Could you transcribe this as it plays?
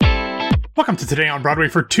Welcome to Today on Broadway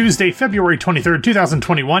for Tuesday, February 23rd,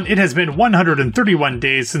 2021. It has been 131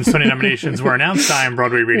 days since Tony nominations were announced. I am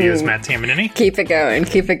Broadway Radio's Matt Tamanini. Keep it going,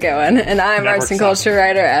 keep it going. And I'm arts and culture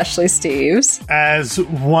writer Ashley Steves. As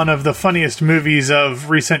one of the funniest movies of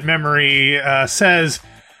recent memory says,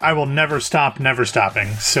 I will never stop, never stopping.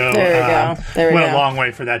 So there we go. There we went go. a long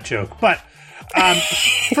way for that joke. But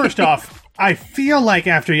first off, I feel like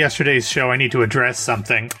after yesterday's show, I need to address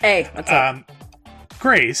something. Hey, what's up?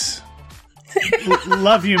 Grace,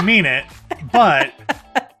 love you, mean it, but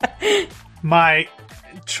my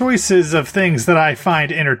choices of things that I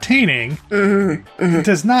find entertaining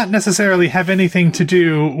does not necessarily have anything to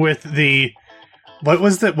do with the...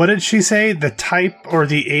 What did she say? The type or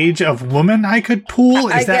the age of woman I could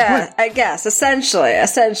pool? I guess. Essentially, I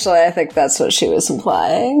think that's what she was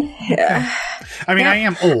implying. Yeah. Okay. I mean, yeah. I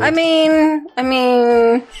am old. I mean, I'm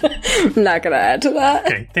not going to add to that.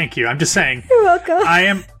 Okay, thank you. I'm just saying. You're welcome.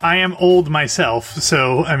 I am old myself,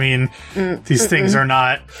 so, I mean, these things are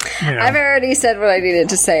not, I've already said what I needed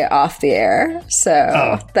to say off the air,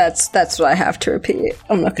 so that's what I have to repeat.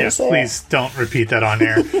 I'm not going to say please don't repeat that on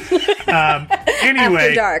air.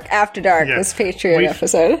 Anyway. After dark, this Patreon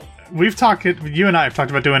episode. You and I have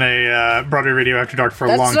talked about doing a Broadway Radio After Dark for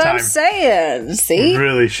a long time. That's what I'm saying, see? We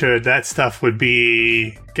really should. That stuff would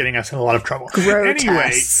be getting us in a lot of trouble. Grotesque.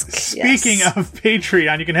 Anyway, speaking of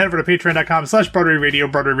Patreon, you can head over to patreon.com/Broadway Radio,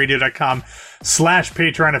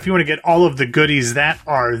 BroadwayRadio.com/Patreon if you want to get all of the goodies that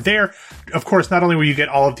are there. Of course, not only will you get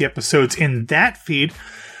all of the episodes in that feed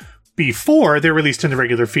before they're released in the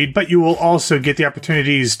regular feed, but you will also get the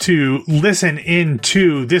opportunities to listen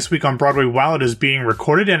into This Week on Broadway while it is being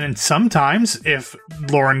recorded. And sometimes, if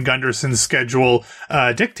Lauren Gunderson's schedule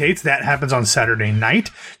dictates, that happens on Saturday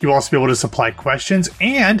night. You'll also be able to supply questions.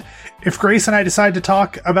 And if Grace and I decide to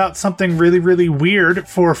talk about something really, really weird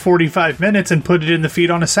for 45 minutes and put it in the feed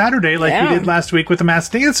on a Saturday, like we did last week with The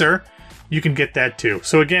Masked Dancer, you can get that too.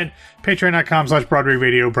 So again, patreon.com/Broadway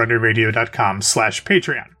Radio,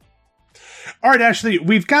 BroadwayRadio.com/Patreon. All right, Ashley,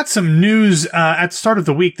 we've got some news at the start of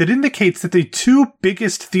the week that indicates that the two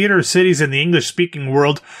biggest theater cities in the English-speaking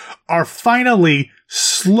world are finally,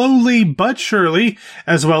 slowly but surely,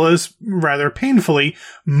 as well as rather painfully,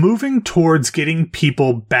 moving towards getting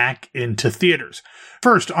people back into theaters.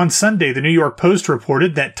 First, on Sunday, the New York Post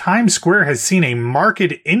reported that Times Square has seen a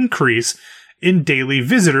marked increase in daily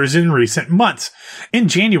visitors in recent months. In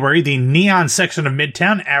January, the neon section of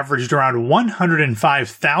Midtown averaged around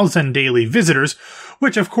 105,000 daily visitors,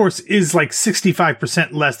 which of course is like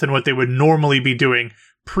 65% less than what they would normally be doing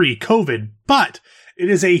pre-COVID, but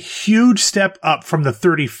it is a huge step up from the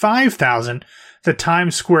 35,000 that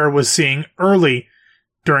Times Square was seeing early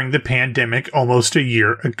during the pandemic almost a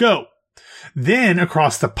year ago. Then,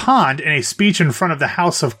 across the pond, in a speech in front of the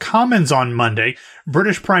House of Commons on Monday,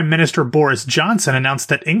 British Prime Minister Boris Johnson announced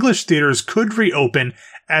that English theaters could reopen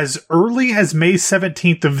as early as May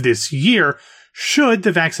 17th of this year, should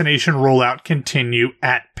the vaccination rollout continue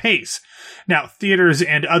at pace. Now, theaters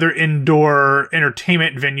and other indoor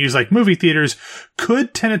entertainment venues like movie theaters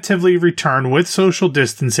could tentatively return with social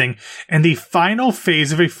distancing and the final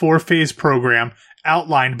phase of a 4-phase program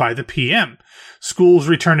outlined by the PM. Schools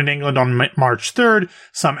return in England on March 3rd.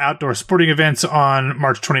 Some outdoor sporting events on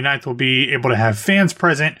March 29th will be able to have fans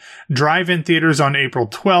present. Drive-in theaters on April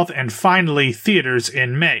 12th. And finally, theaters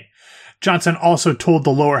in May. Johnson also told the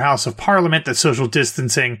lower house of Parliament that social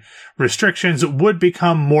distancing restrictions would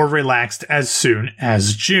become more relaxed as soon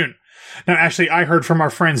as June. Now, actually, I heard from our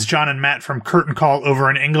friends John and Matt from Curtain Call over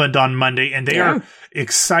in England on Monday, and they are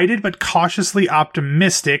excited but cautiously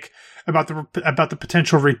optimistic about the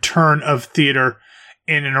potential return of theater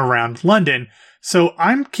in and around London. So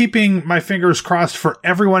I'm keeping my fingers crossed for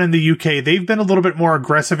everyone in the UK. They've been a little bit more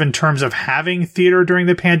aggressive in terms of having theater during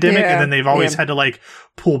the pandemic, and then they've always had to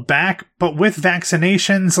pull back. But with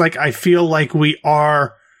vaccinations, I feel like we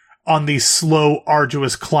are on the slow,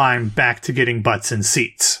 arduous climb back to getting butts in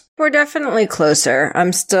seats. We're definitely closer.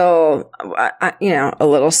 I'm still, a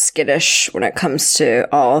little skittish when it comes to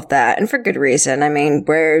all of that, and for good reason. I mean,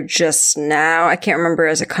 we're just now, I can't remember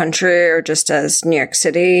as a country or just as New York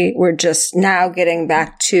City, we're just now getting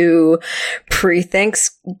back to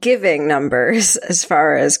pre-Thanksgiving numbers as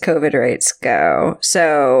far as COVID rates go.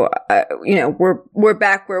 So, we're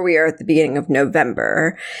back where we are at the beginning of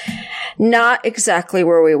November. Not exactly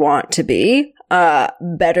where we want to be.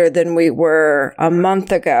 better than we were a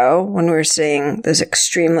month ago when we were seeing those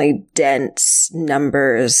extremely dense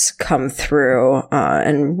numbers come through,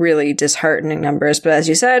 and really disheartening numbers. But as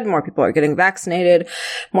you said, more people are getting vaccinated,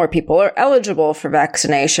 more people are eligible for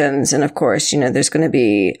vaccinations. And of course, there's going to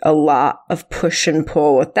be a lot of push and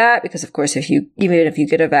pull with that because of course, even if you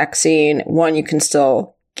get a vaccine, one, you can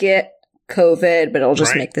still get COVID, but it'll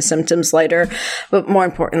just make the symptoms lighter. But more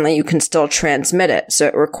importantly, you can still transmit it. So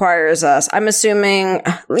it requires us, I'm assuming,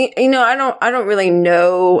 I don't really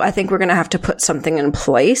know. I think we're going to have to put something in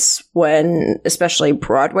place when, especially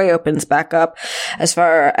Broadway opens back up as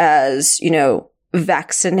far as,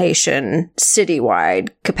 vaccination citywide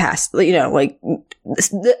capacity, like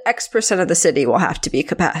the X percent of the city will have to be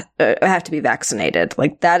vaccinated.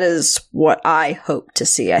 Like that is what I hope to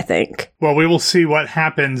see, I think. Well, we will see what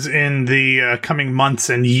happens in the coming months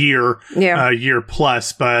and year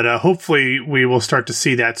plus, but hopefully we will start to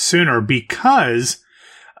see that sooner because,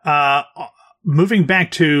 moving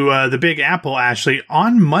back to the Big Apple, Ashley,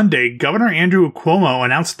 on Monday, Governor Andrew Cuomo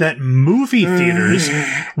announced that movie theaters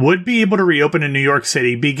would be able to reopen in New York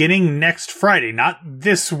City beginning next Friday. Not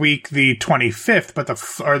this week, the 25th, but the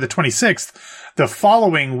 26th, the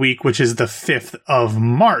following week, which is the 5th of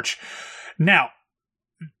March. Now,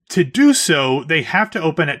 to do so, they have to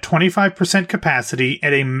open at 25% capacity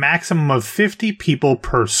at a maximum of 50 people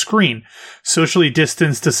per screen. Socially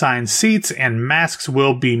distanced assigned seats and masks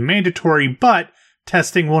will be mandatory, but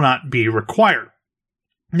testing will not be required.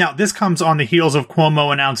 Now, this comes on the heels of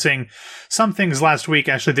Cuomo announcing some things last week,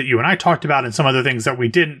 actually, that you and I talked about and some other things that we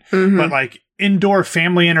didn't. But like indoor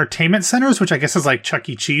family entertainment centers, which I guess is like Chuck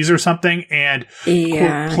E. Cheese or something, and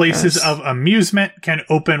places of amusement can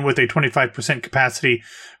open with a 25% capacity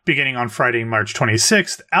beginning on Friday, March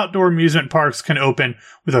 26th. Outdoor amusement parks can open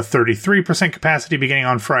with a 33% capacity beginning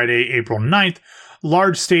on Friday, April 9th.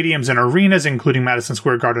 Large stadiums and arenas, including Madison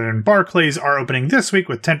Square Garden and Barclays, are opening this week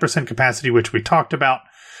with 10% capacity, which we talked about.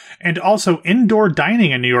 And also, indoor dining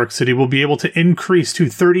in New York City will be able to increase to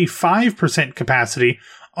 35% capacity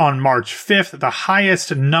on March 5th, the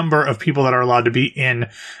highest number of people that are allowed to be in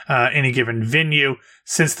any given venue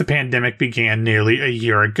since the pandemic began nearly a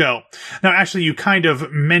year ago. Now, actually, you kind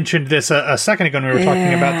of mentioned this a second ago when we were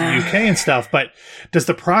talking about the UK and stuff, but does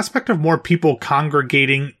the prospect of more people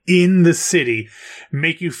congregating in the city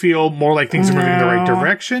make you feel more like things are moving in the right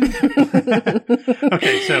direction?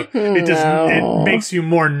 Okay, so it makes you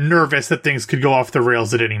more nervous that things could go off the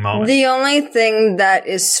rails at any moment. The only thing that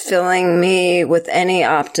is filling me with any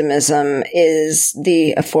optimism is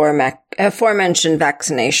the aforementioned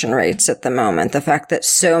vaccination rates at the moment. The fact that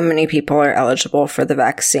so many people are eligible for the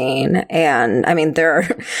vaccine. And I mean, there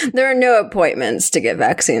are no appointments to get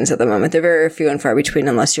vaccines at the moment. They're very few and far between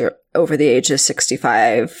unless you're over the age of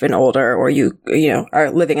 65 and older, or you are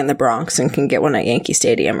living in the Bronx and can get one at Yankee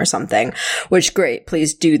Stadium or something, which great.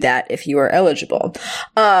 Please do that if you are eligible.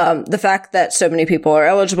 The fact that so many people are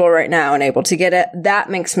eligible right now and able to get it, that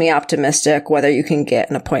makes me optimistic whether you can get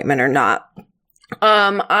an appointment or not.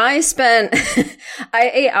 I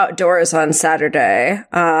ate outdoors on Saturday,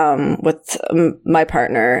 with my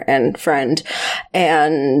partner and friend,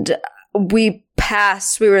 and we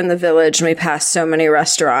were in the Village and we passed so many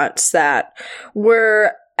restaurants that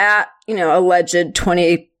were at, alleged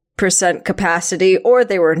 20% capacity, or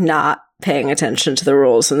they were not paying attention to the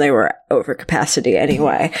rules and they were over capacity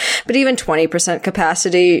anyway. But even 20%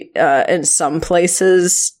 capacity, in some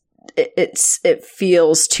places, it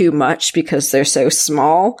feels too much because they're so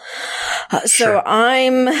small. So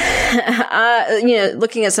I'm,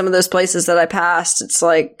 looking at some of those places that I passed, it's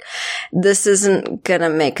like, this isn't gonna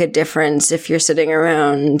make a difference if you're sitting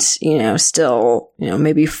around, still,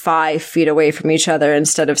 maybe 5 feet away from each other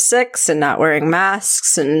instead of 6 and not wearing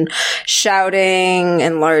masks and shouting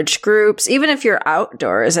in large groups. Even if you're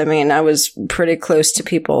outdoors, I mean, I was pretty close to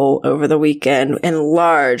people over the weekend in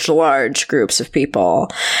large groups of people.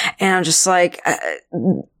 And I'm just like,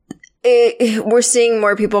 we're seeing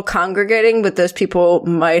more people congregating, but those people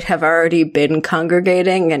might have already been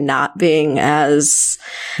congregating and not being as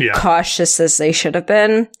cautious as they should have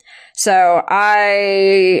been. So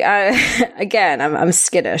I'm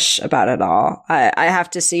skittish about it all. I have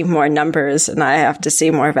to see more numbers and I have to see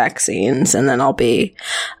more vaccines, and then I'll be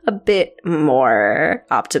a bit more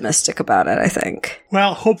optimistic about it, I think.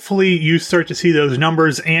 Well, hopefully you start to see those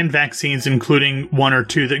numbers and vaccines, including 1 or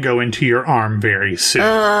 2 that go into your arm very soon.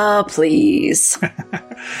 Oh, please.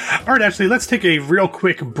 All right, Ashley, let's take a real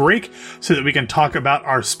quick break so that we can talk about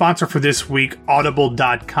our sponsor for this week,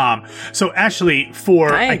 Audible.com. So, Ashley,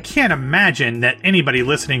 I can't imagine that anybody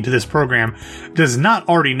listening to this program does not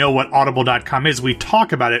already know what Audible.com is. We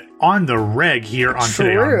talk about it on the reg here on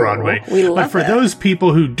Today on Broadway. We love But for those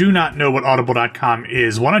people who do not know what Audible.com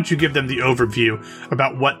is, why don't you give them the overview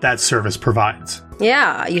about what that service provides?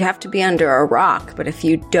 Yeah, you'd have to be under a rock, but if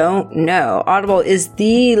you don't know, Audible is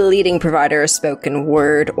the leading provider of spoken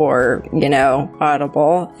word or,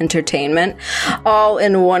 Audible entertainment, all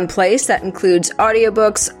in one place. That includes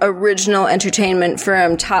audiobooks, original entertainment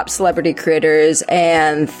from top celebrity creators,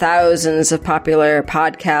 and thousands of popular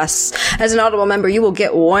podcasts. As an Audible member, you will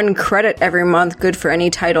get 1 credit every month, good for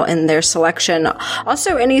any title in their selection.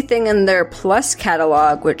 Also, anything in their Plus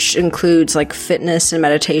catalog, which includes like fitness and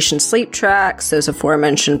meditation sleep tracks, those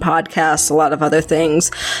aforementioned podcasts, a lot of other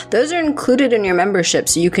things. Those are included in your membership,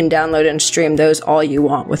 so you can download and stream those all you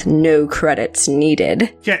want with no credits needed.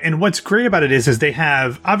 Yeah, and what's great about it is they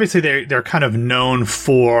have, obviously they're kind of known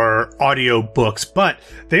for audiobooks, but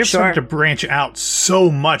they have started to branch out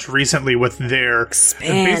so much recently with their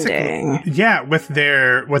expanding. With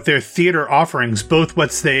their theater offerings, both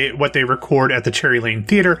what they record at the Cherry Lane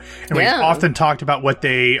Theater, and we've often talked about what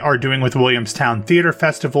they are doing with Williamstown Theater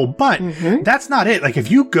Festival, but that's not it. Like, if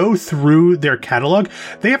you go through their catalog,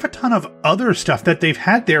 they have a ton of other stuff that they've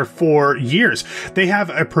had there for years. They have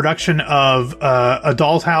a production of A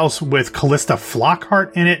Doll's House with Callista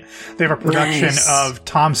Flockhart in it. They have a production of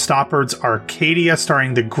Tom Stoppard's Arcadia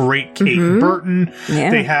starring the great Kate Burton. Yeah.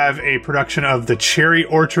 They have a production of The Cherry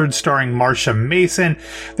Orchard starring Marcia Mason.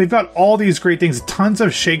 They've got all these great things, tons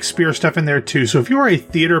of Shakespeare stuff in there too. So if you are a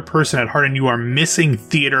theater person at heart and you are missing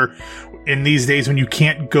theater in these days when you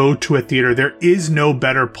can't go to a theater, there is no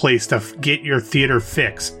better place to get your theater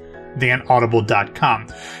fix than Audible.com.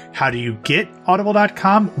 How do you get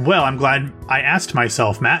Audible.com? Well, I'm glad I asked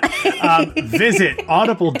myself, Matt. Visit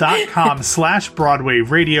Audible.com/Broadway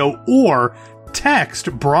Radio or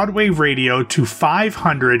text Broadway Radio to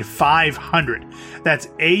 500 500. That's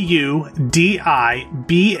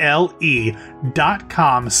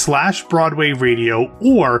AUDIBLE.com/Broadway Radio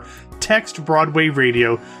or text Broadway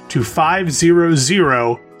Radio to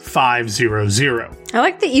 500 500. I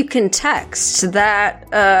like that you can text. That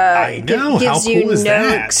I know. gives How cool you is no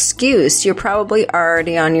that? excuse. You're probably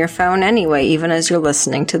already on your phone anyway, even as you're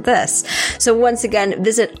listening to this. So once again,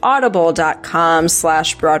 visit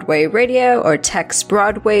audible.com/Broadway Radio or text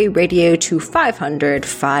Broadway Radio to 500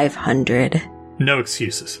 500. No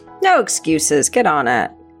excuses. No excuses. Get on it.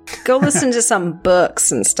 Go listen to some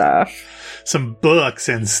books and stuff. Some books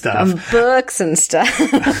and stuff.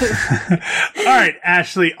 All right,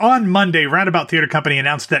 Ashley. On Monday, Roundabout Theater Company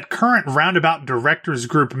announced that current Roundabout Directors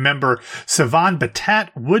Group member Savan Batat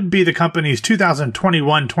would be the company's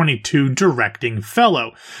 2021-22 Directing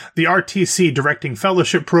Fellow. The RTC Directing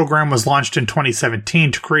Fellowship Program was launched in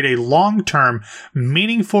 2017 to create a long-term,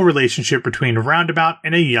 meaningful relationship between Roundabout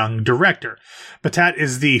and a young director. Batat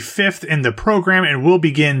is the 5th in the program and will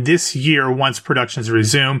begin this year once productions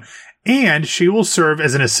resume. And she will serve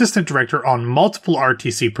as an assistant director on multiple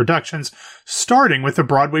RTC productions, starting with the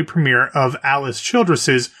Broadway premiere of Alice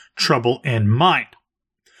Childress's Trouble in Mind.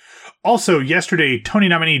 Also, yesterday, Tony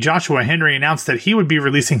nominee Joshua Henry announced that he would be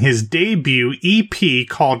releasing his debut EP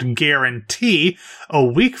called Guarantee a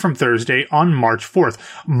week from Thursday on March 4th.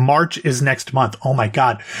 March is next month. Oh my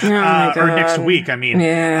God. Or next week, I mean.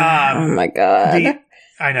 Yeah. Oh my God.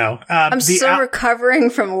 I know. I'm still recovering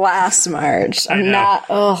from last March. I'm not.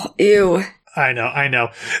 Oh, ew. I know.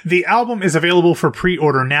 The album is available for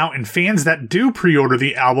pre-order now, and fans that do pre-order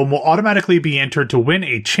the album will automatically be entered to win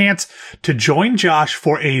a chance to join Josh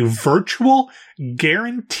for a virtual,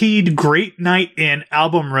 guaranteed Great Night In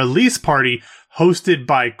album release party hosted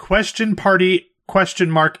by Question Party!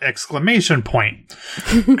 Exclamation point.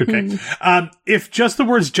 Okay. If just the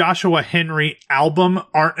words Joshua Henry album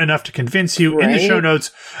aren't enough to convince you, in the show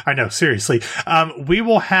notes, I know, seriously, we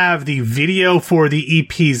will have the video for the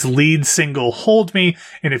EP's lead single, Hold Me.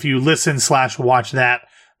 And if you listen/watch that,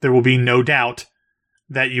 there will be no doubt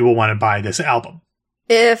that you will want to buy this album.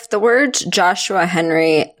 If the words Joshua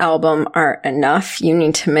Henry album aren't enough, you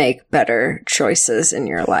need to make better choices in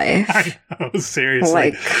your life. I know, seriously.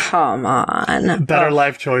 Like, come on. Better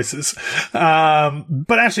life choices.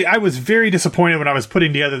 But actually, I was very disappointed when I was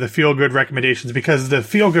putting together the feel-good recommendations because the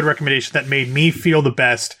feel-good recommendation that made me feel the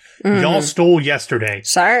best, y'all stole yesterday.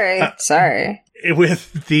 Sorry.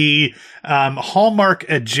 With the Hallmark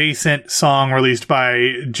adjacent song released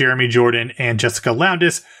by Jeremy Jordan and Jessica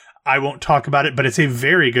Lowndes, I won't talk about it, but it's a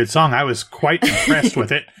very good song. I was quite impressed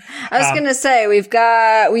with it. I was going to say,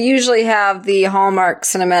 we usually have the Hallmark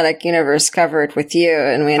Cinematic Universe covered with you,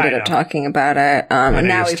 and we ended up talking about it. And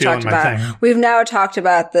now we've now talked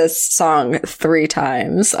about this song 3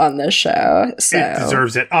 times on this show. So it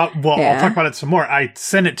deserves it. I'll talk about it some more. I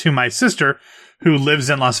sent it to my sister, who lives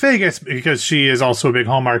in Las Vegas, because she is also a big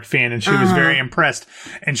Hallmark fan, and she was very impressed.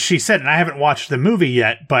 And she said, and I haven't watched the movie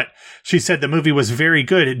yet, but she said the movie was very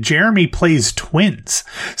good. Jeremy plays twins,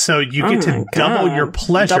 so you get to double your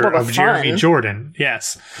pleasure of Jeremy Jordan.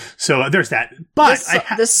 Yes. So there's that. But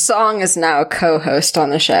this song is now a co-host on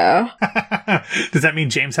the show. Does that mean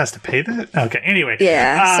James has to pay that? Okay. Anyway.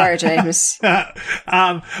 Yeah. Sorry, James. But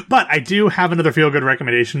I do have another feel-good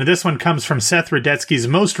recommendation. This one comes from Seth Rudetsky's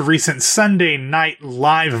most recent Sunday night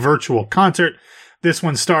live virtual concert. This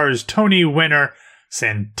one stars Tony winner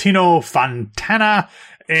Santino Fontana,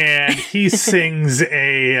 and he sings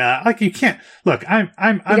a like, you can't look. I'm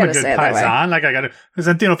a good paisan. Like, I got to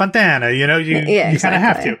Santino Fontana. You know, you kind of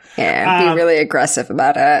have to. Yeah, be really aggressive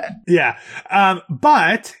about it. Yeah,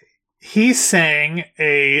 but he sang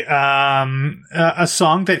a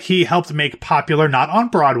song that he helped make popular, not on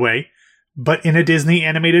Broadway, but in a Disney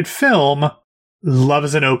animated film, Love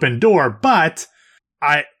is an Open Door. But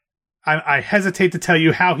I hesitate to tell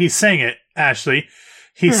you how he sang it, Ashley.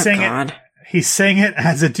 He sang it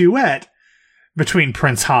as a duet between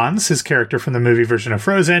Prince Hans, his character from the movie version of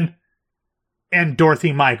Frozen, and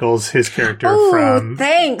Dorothy Michaels, his character from...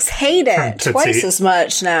 thanks. Hate it. Twice as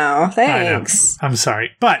much now. Thanks. I'm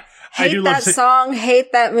sorry. But hate I do that song,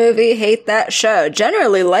 hate that movie, hate that show.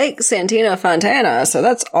 Generally like Santino Fontana, so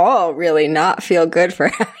that's all really not feel good for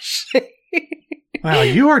Ashley. Wow,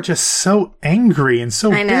 you are just so angry and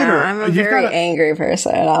so bitter. I know, I'm a very angry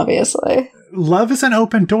person, obviously. Love is an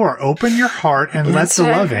open door. Open your heart and let the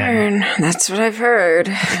love in. That's what I've heard.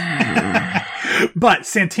 But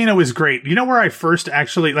Santino is great. You know where I first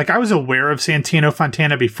actually, I was aware of Santino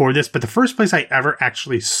Fontana before this, but the first place I ever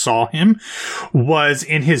actually saw him was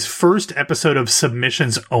in his first episode of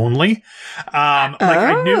Submissions Only.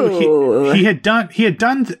 I knew he had done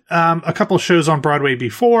a couple shows on Broadway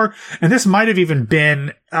before, and this might have even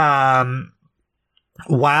been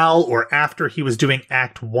while or after he was doing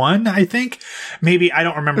Act 1, I think. Maybe, I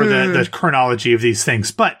don't remember the chronology of these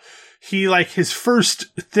things, but he, his first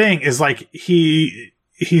thing is,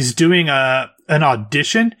 he's doing an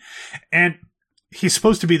audition, and he's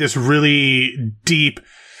supposed to be this really deep,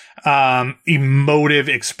 emotive,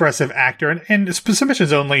 expressive actor, and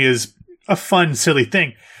Submissions Only is a fun, silly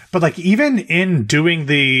thing. But even in doing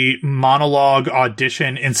the monologue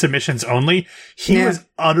audition in Submissions Only, he was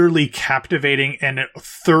utterly captivating and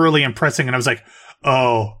thoroughly impressing. And I was like,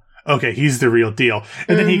 oh, okay, he's the real deal.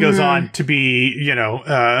 And then he goes on to be,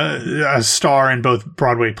 a star in both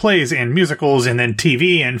Broadway plays and musicals and then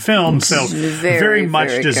TV and film. So very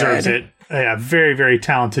much deserves it. Yeah, very, very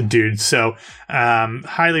talented dude. So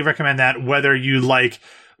highly recommend that, whether you like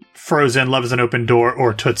Frozen, Love is an Open Door,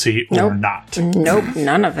 or Tootsie, or not. Nope,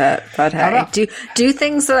 none of it. But hey, do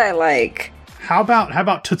things that I like. How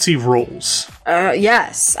about Tootsie Rolls?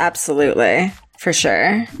 Yes, absolutely. For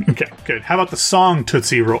sure. Okay, good. How about the song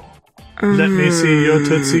Tootsie Roll? Let me see your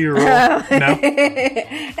Tootsie Roll. No?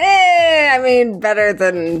 I mean,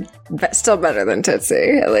 still better than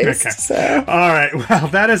Tootsie, at least. Okay. So. All right. Well,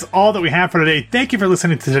 that is all that we have for today. Thank you for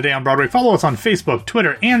listening to Today on Broadway. Follow us on Facebook,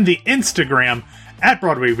 Twitter, and the Instagram at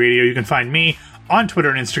Broadway Radio. You can find me on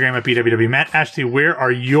Twitter and Instagram at BWWMatt. Ashley, where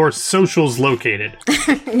are your socials located?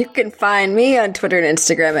 You can find me on Twitter and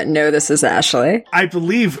Instagram at No This Is Ashley. I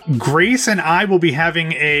believe Grace and I will be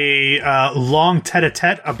having a long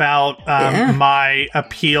tete-a-tete about my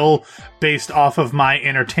appeal based off of my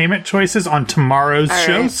entertainment choices on tomorrow's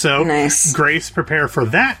show. Right. So, nice. Grace, prepare for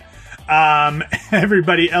that.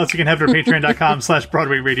 Everybody else, you can head to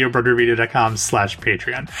patreon.com/Broadway Radio,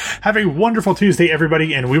 BroadwayRadio.com/Patreon. Have a wonderful Tuesday,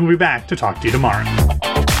 everybody, and we will be back to talk to you tomorrow.